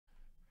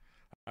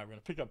we're going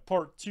to pick up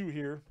part 2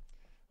 here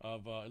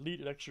of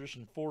Elite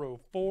Extradition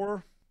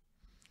 404.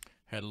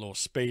 Had a little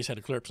space, had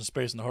to clear up some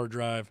space in the hard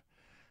drive.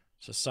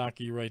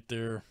 Sasaki right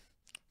there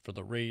for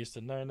the raise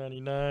to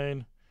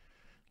 999.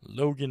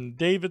 Logan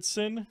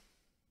Davidson.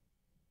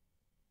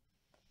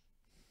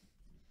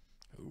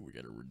 Ooh, we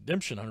got a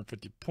redemption,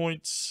 150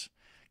 points.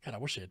 God, I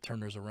wish they had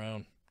turned those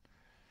around.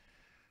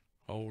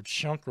 Old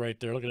chunk right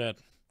there. Look at that.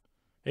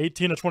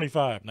 18 of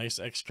 25. Nice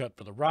X cut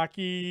for the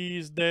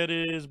Rockies. That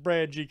is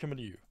Brad G coming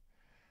to you.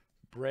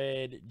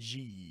 Brad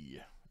G.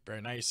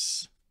 Very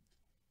nice.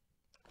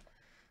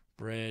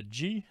 Brad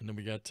G. And then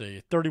we got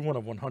a 31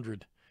 of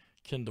 100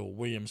 Kendall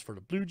Williams for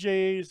the Blue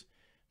Jays.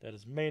 That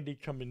is Mandy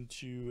coming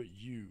to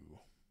you.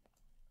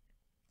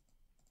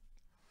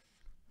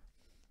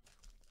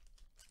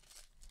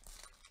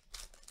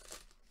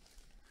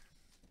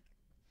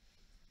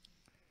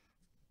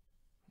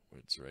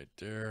 It's right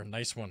there.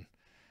 Nice one.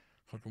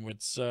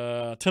 It's 10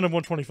 of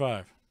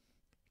 125.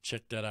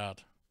 Check that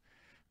out.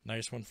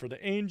 Nice one for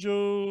the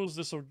Angels.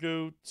 This will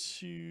go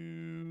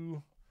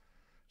to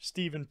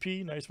Stephen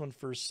P. Nice one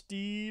for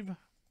Steve.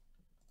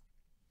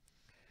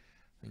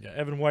 We got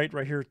Evan White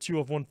right here. 2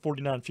 of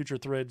 149 future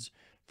threads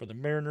for the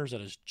Mariners. That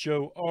is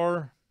Joe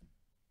R.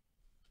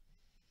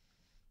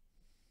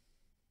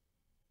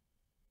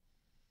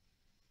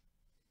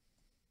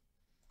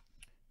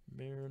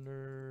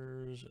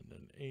 Mariners and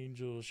then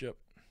Angels. Yep.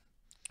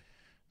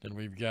 Then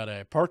we've got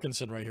a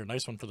Parkinson right here.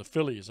 Nice one for the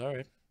Phillies. All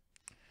right.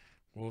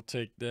 We'll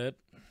take that.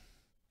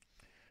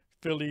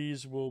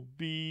 Phillies will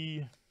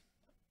be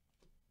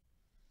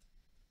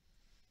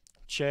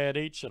Chad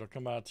H. That'll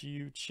come out to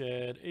you.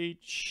 Chad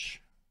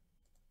H.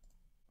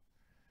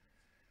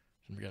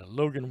 And we got a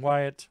Logan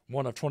Wyatt.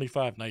 1 of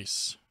 25.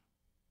 Nice.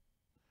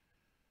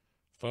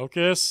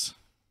 Focus.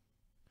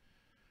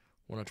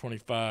 1 of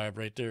 25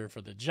 right there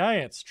for the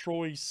Giants.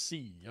 Troy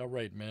C. All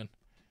right, man.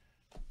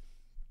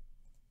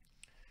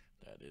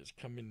 That is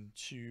coming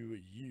to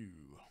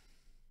you.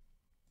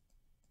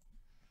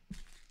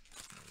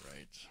 All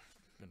right.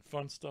 Been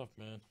fun stuff,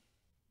 man.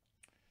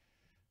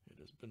 It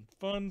has been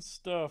fun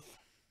stuff.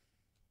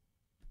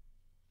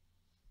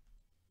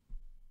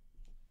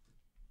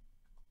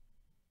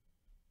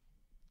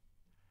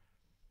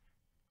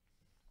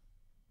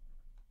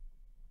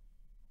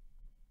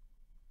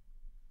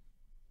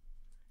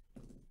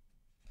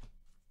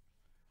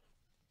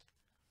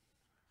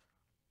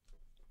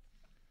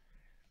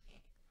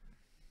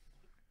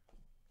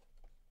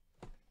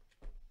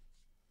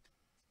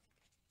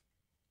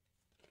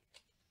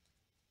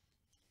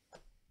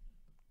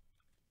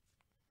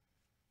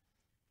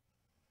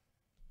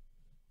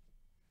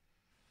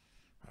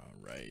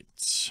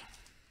 Right.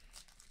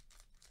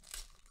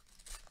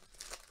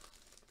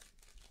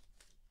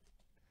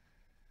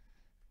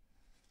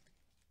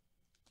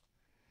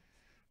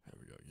 There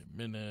we go.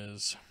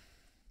 Jimenez.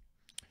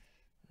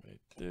 Right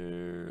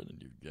there. And then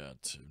you've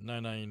got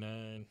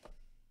 999.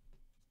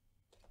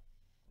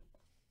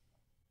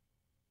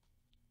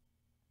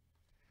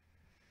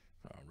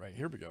 All right,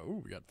 here we go.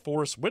 Ooh, we got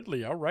Forrest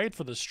Whitley. All right,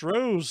 for the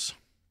Stros.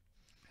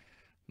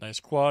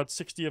 Nice quad.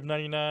 60 of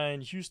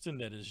 99. Houston.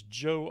 That is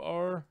Joe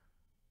R.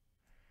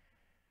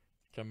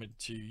 Coming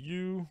to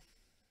you.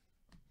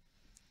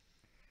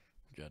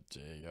 Got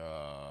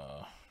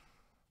a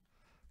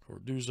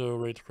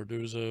Corduzzo, right to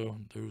Corduzzo.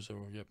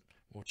 Yep,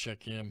 we'll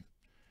check him.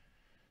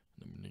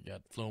 And then you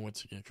got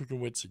Flowitz again.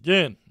 Kukenwitz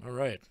again. All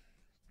right.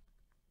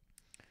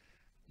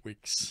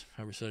 Weeks,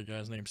 how we say the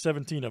guy's name?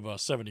 17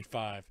 of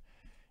 75.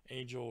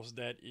 Angels,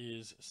 that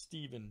is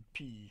Stephen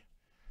P.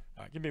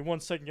 All right, give me 1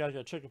 second, guys. I got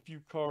to check a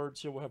few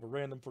cards here. We'll have a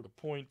random for the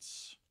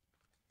points.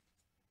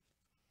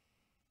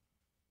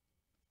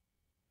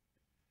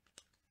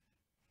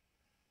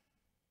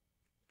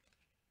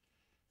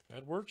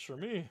 That works for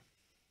me.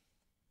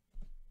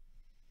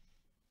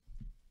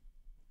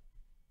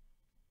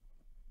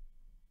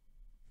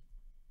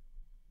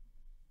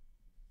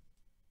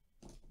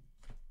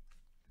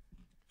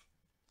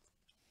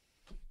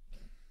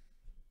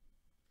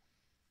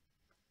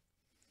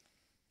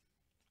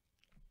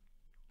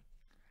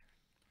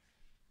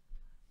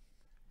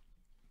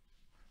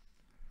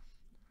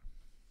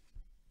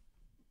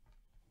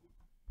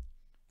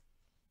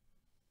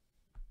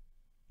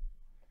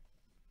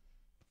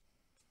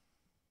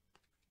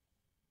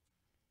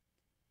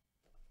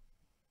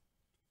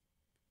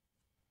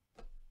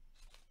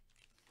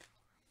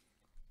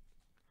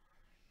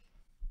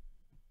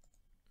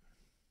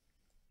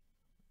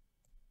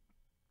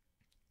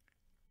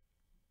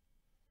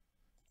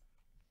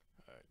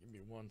 Give me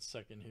 1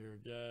 second here,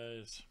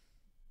 guys.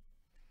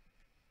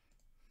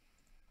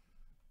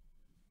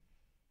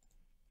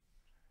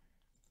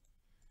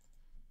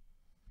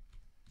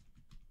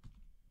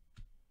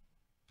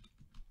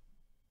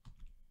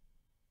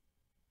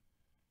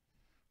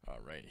 All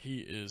right, he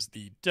is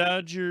the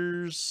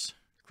Dodgers.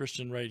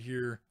 Christian right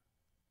here.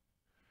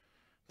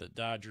 The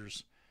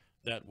Dodgers.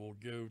 That will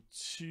go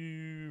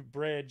to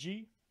Brad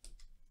G.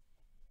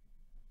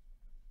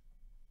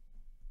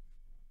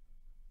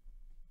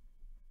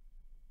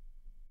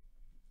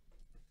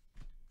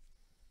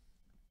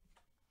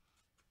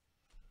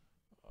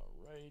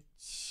 right.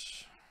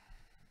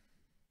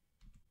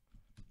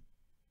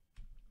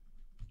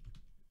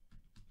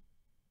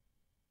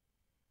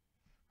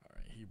 All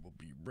right, he will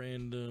be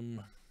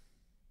random.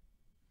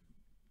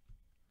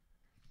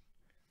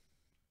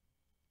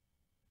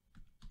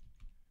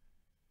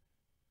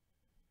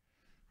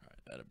 All right,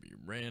 that'll be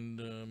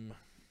random.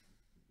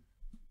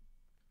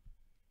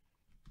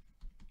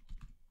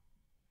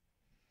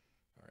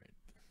 All right,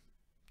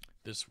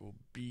 this will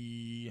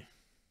be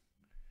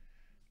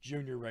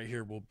Junior right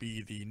here will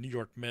be the New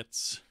York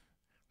Mets,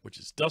 which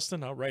is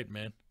Dustin. All right,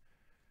 man.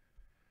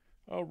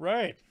 All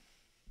right,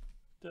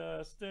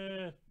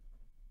 Dustin.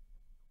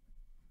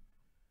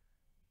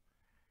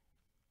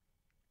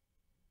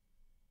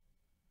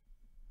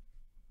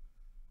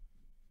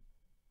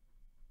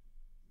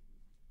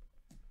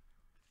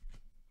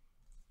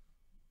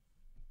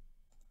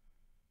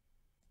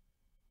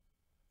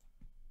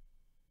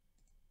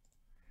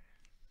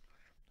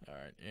 All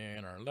right,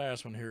 and our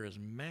last one here is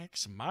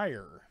Max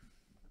Meyer.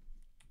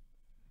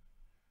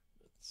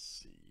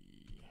 Let's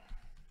see.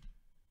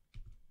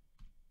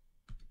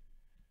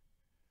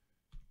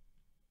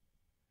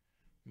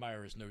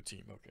 Meyer is no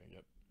team. Okay,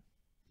 yep.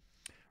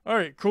 All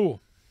right,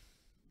 cool.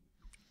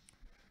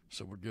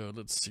 So we're good.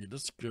 Let's see.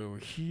 Let's go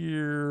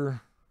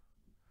here.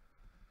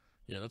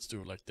 Yeah, let's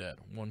do it like that.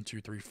 1, 2,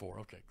 3, 4.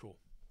 Okay, cool.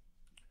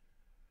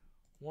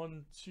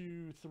 1,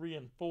 2, 3,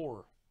 and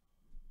 4.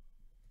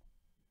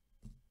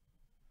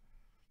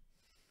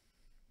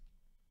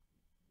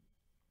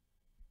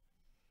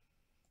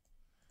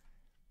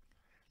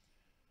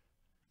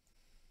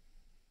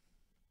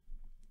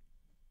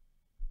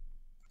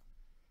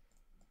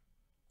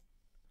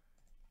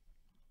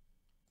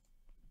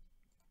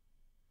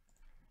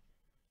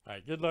 All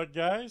right, good luck,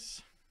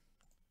 guys.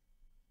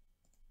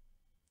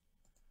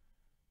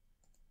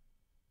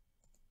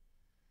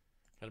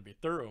 Gotta be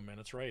thorough, man.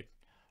 That's right.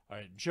 All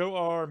right, Joe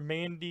R,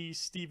 Mandy,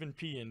 Stephen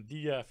P, and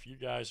DF. You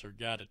guys are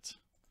got it.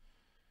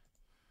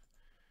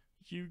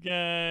 You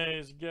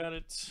guys got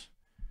it.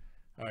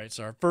 All right,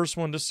 so our first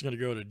one, this is going to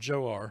go to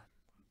Joe R.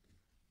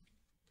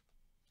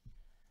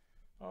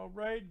 All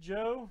right,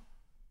 Joe.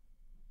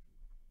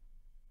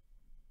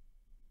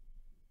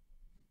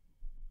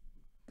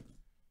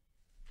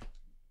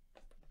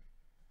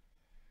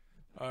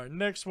 Our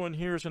next one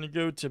here is going to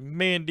go to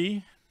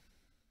Mandy.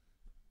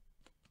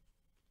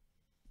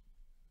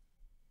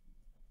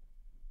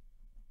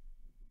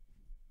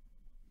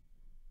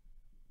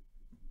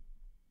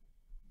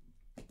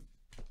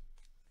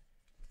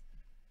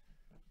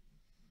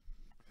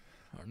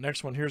 Our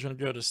next one here is going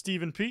to go to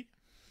Stephen P.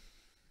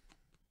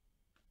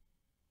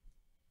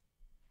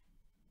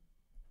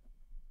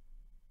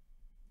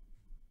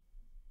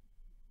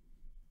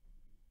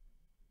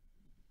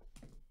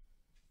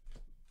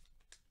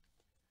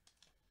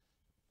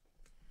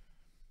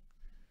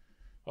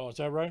 Oh, is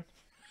that right?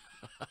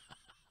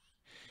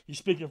 You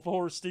speaking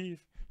for Steve?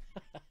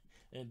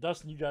 And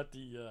Dustin, you got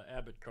the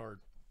Abbott card.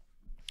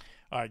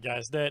 All right,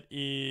 guys, that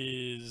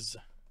is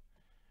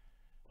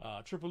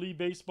Triple E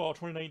Baseball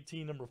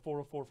 2019, number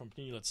 404 from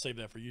Panini. Let's save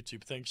that for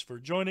YouTube. Thanks for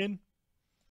joining.